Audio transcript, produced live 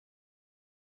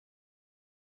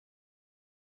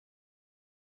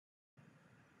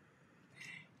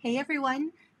Hey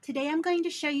everyone! Today I'm going to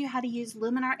show you how to use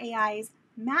Luminar AI's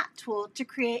matte tool to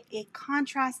create a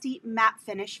contrasty matte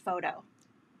finish photo.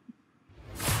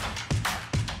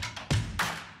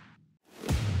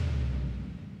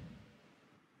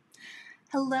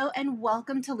 Hello and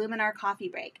welcome to Luminar Coffee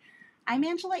Break. I'm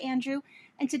Angela Andrieux,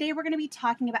 and today we're going to be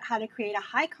talking about how to create a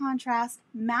high contrast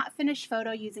matte finish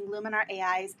photo using Luminar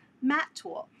AI's matte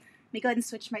tool. Let me go ahead and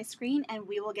switch my screen and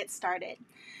we will get started.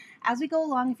 As we go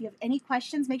along, if you have any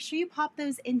questions, make sure you pop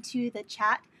those into the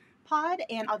chat pod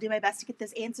and I'll do my best to get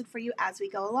those answered for you as we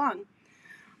go along.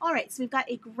 All right, so we've got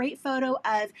a great photo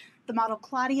of the model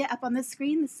Claudia up on the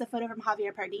screen. This is a photo from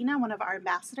Javier Pardina, one of our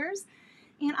ambassadors.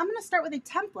 And I'm going to start with a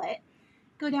template,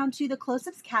 go down to the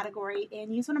close-ups category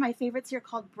and use one of my favorites here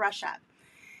called Brush Up.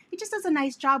 It just does a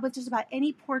nice job with just about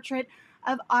any portrait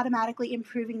of automatically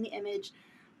improving the image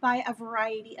by a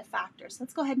variety of factors. So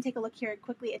let's go ahead and take a look here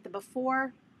quickly at the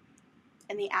before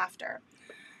and the after.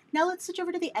 Now let's switch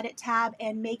over to the Edit tab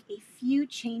and make a few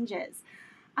changes.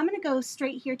 I'm going to go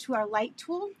straight here to our light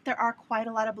tool. There are quite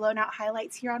a lot of blown out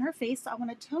highlights here on her face, so I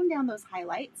want to tone down those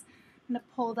highlights. I'm going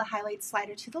to pull the highlight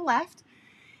slider to the left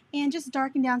and just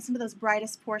darken down some of those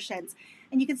brightest portions.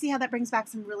 And you can see how that brings back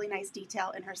some really nice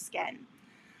detail in her skin.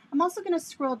 I'm also going to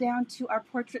scroll down to our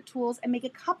portrait tools and make a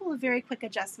couple of very quick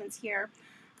adjustments here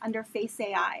under Face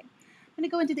AI. I'm going to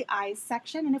go into the eyes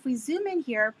section, and if we zoom in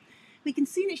here, we can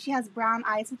see that she has brown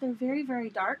eyes, but they're very, very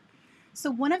dark. So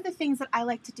one of the things that I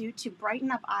like to do to brighten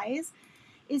up eyes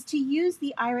is to use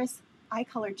the Iris eye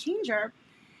color changer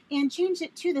and change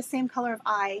it to the same color of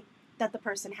eye that the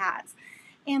person has.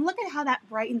 And look at how that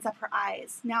brightens up her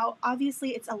eyes. Now,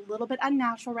 obviously, it's a little bit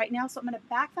unnatural right now, so I'm going to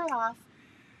back that off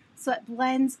so it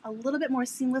blends a little bit more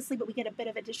seamlessly, but we get a bit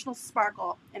of additional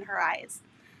sparkle in her eyes.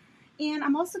 And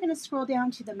I'm also going to scroll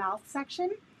down to the mouth section.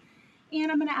 And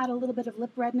I'm going to add a little bit of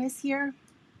lip redness here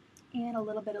and a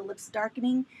little bit of lips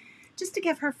darkening just to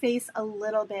give her face a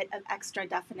little bit of extra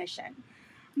definition.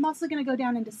 I'm also going to go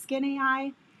down into Skin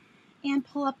AI and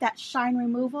pull up that shine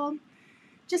removal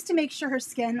just to make sure her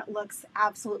skin looks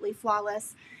absolutely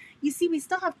flawless. You see, we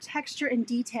still have texture and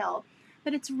detail,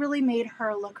 but it's really made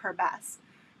her look her best.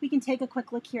 We can take a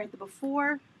quick look here at the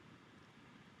before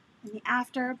and the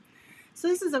after. So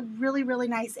this is a really, really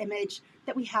nice image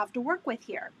that we have to work with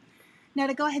here. Now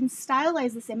to go ahead and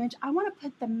stylize this image, I want to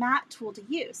put the matte tool to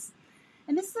use.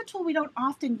 And this is a tool we don't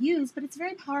often use, but it's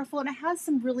very powerful and it has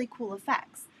some really cool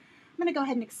effects. I'm going to go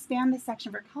ahead and expand this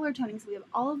section for color toning so we have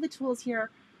all of the tools here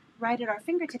right at our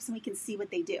fingertips and we can see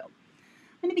what they do.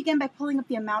 I'm going to begin by pulling up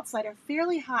the amount slider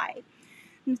fairly high.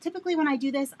 And typically when I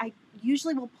do this, I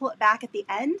usually will pull it back at the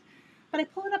end, but I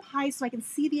pull it up high so I can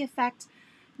see the effect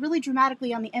really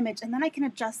dramatically on the image, and then I can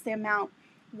adjust the amount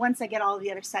once I get all of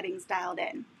the other settings dialed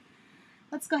in.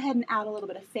 Let's go ahead and add a little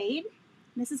bit of fade.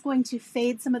 This is going to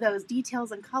fade some of those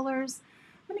details and colors.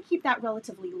 I'm going to keep that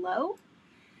relatively low.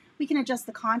 We can adjust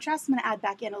the contrast. I'm going to add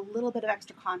back in a little bit of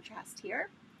extra contrast here.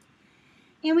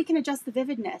 And we can adjust the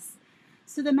vividness.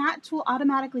 So the matte tool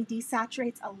automatically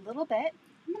desaturates a little bit.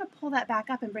 I'm going to pull that back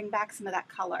up and bring back some of that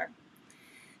color.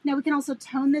 Now we can also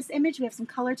tone this image. We have some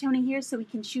color toning here so we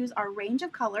can choose our range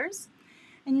of colors.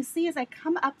 And you see as I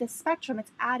come up this spectrum,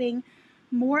 it's adding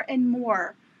more and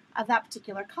more of that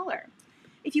particular color.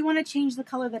 If you want to change the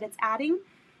color that it's adding,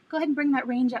 go ahead and bring that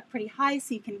range up pretty high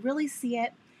so you can really see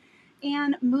it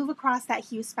and move across that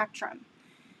hue spectrum.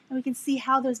 And we can see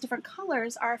how those different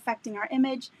colors are affecting our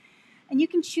image, and you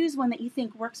can choose one that you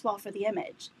think works well for the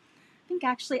image. I think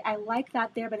actually I like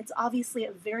that there, but it's obviously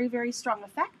a very, very strong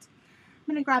effect.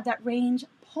 I'm going to grab that range,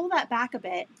 pull that back a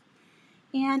bit,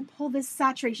 and pull this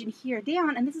saturation here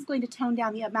down, and this is going to tone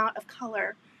down the amount of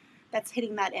color that's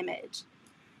hitting that image.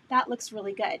 That looks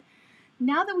really good.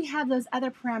 Now that we have those other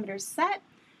parameters set,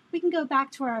 we can go back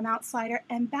to our amount slider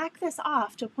and back this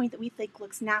off to a point that we think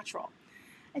looks natural.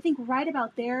 I think right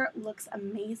about there looks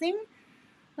amazing.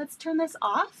 Let's turn this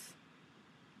off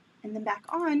and then back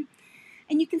on.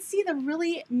 And you can see the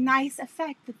really nice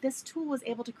effect that this tool was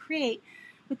able to create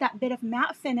with that bit of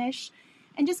matte finish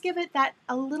and just give it that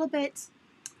a little bit,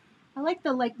 I like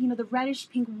the the reddish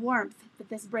pink warmth that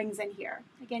this brings in here.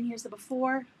 Again, here's the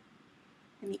before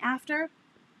and the after.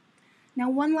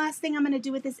 Now one last thing I'm going to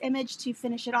do with this image to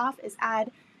finish it off is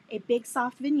add a big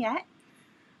soft vignette.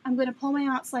 I'm going to pull my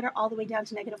amount slider all the way down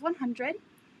to -100. I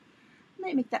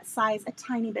might make that size a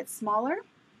tiny bit smaller.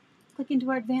 Click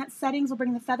into our advanced settings. We'll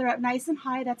bring the feather up nice and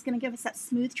high. That's going to give us that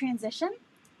smooth transition.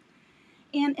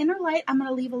 And inner light I'm going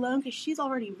to leave alone because she's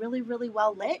already really, really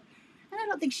well lit. And I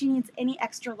don't think she needs any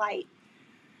extra light.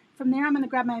 From there, I'm going to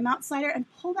grab my amount slider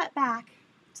and pull that back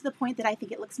to the point that I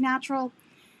think it looks natural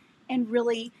and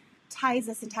really ties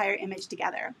this entire image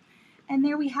together. And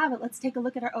there we have it. Let's take a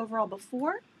look at our overall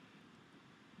before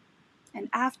and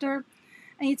after.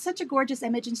 I mean, it's such a gorgeous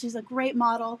image, and she's a great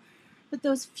model. But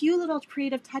those few little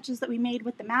creative touches that we made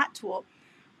with the matte tool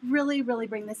really, really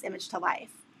bring this image to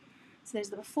life. So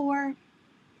there's the before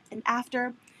and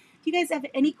after. If you guys have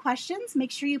any questions,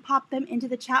 make sure you pop them into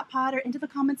the chat pod or into the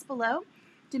comments below.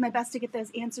 Do my best to get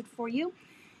those answered for you.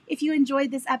 If you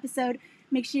enjoyed this episode,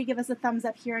 make sure you give us a thumbs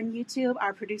up here on YouTube.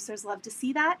 Our producers love to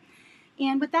see that.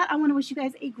 And with that, I want to wish you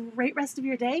guys a great rest of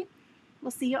your day.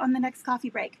 We'll see you on the next coffee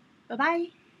break.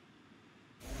 Bye-bye.